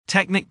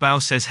Technic Bao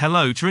says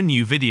hello to a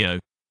new video.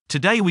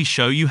 Today we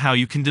show you how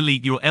you can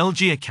delete your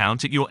LG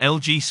account at your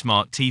LG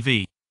Smart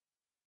TV.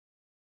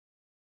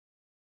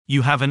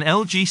 You have an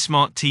LG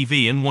Smart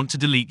TV and want to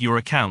delete your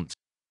account.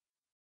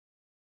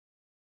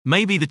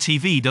 Maybe the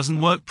TV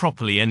doesn't work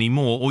properly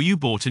anymore or you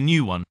bought a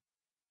new one.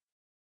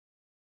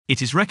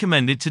 It is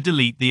recommended to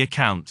delete the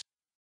account.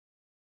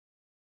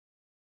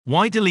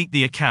 Why delete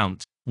the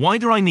account? Why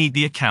do I need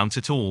the account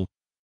at all?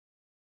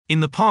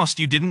 In the past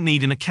you didn't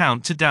need an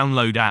account to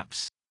download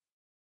apps.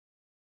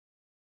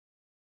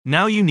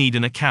 Now you need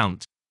an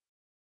account.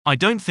 I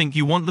don't think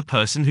you want the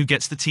person who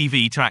gets the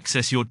TV to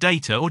access your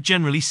data or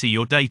generally see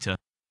your data.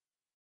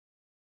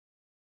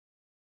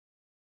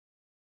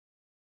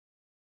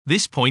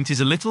 This point is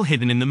a little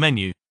hidden in the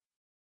menu.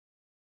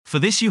 For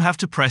this you have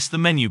to press the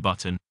menu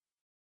button.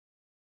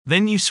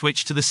 Then you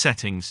switch to the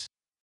settings.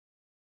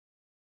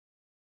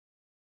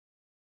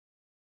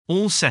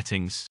 All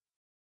settings.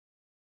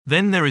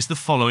 Then there is the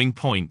following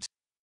point.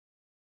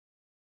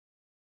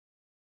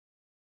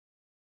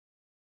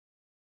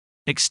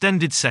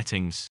 Extended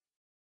settings.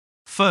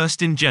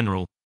 First in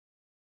general.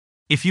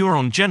 If you are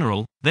on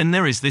general, then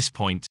there is this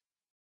point.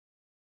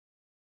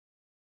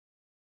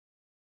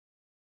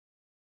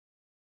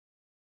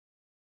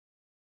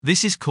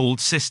 This is called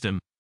system.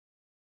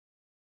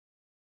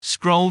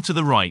 Scroll to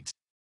the right.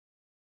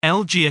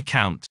 LG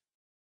account.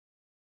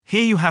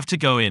 Here you have to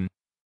go in.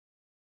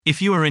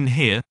 If you are in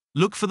here,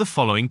 look for the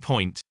following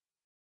point.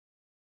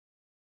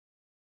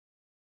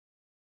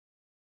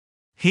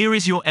 Here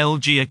is your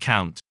LG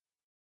account.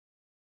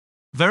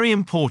 Very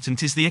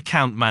important is the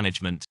account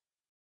management.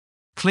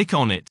 Click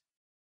on it.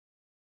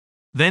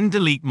 Then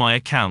delete my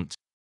account.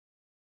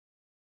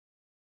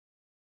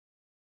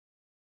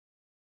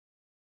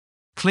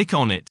 Click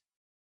on it.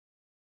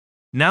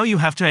 Now you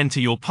have to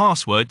enter your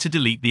password to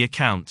delete the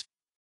account.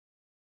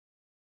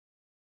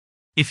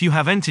 If you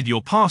have entered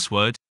your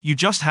password, you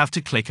just have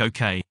to click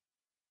OK.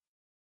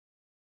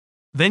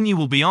 Then you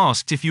will be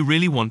asked if you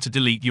really want to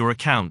delete your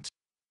account.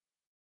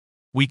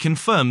 We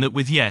confirm that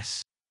with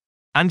yes.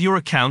 And your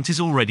account is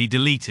already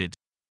deleted.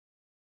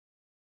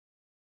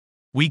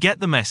 We get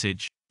the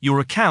message, your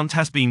account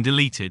has been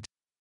deleted.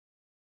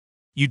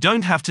 You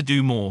don't have to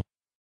do more.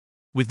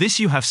 With this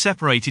you have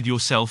separated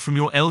yourself from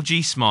your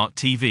LG Smart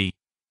TV.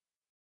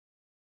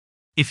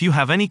 If you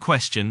have any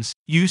questions,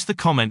 use the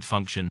comment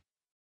function.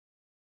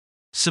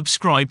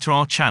 Subscribe to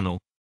our channel.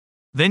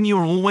 Then you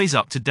are always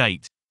up to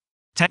date.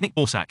 Technic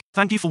Borsak,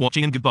 thank you for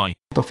watching and goodbye.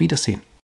 Auf Wiedersehen.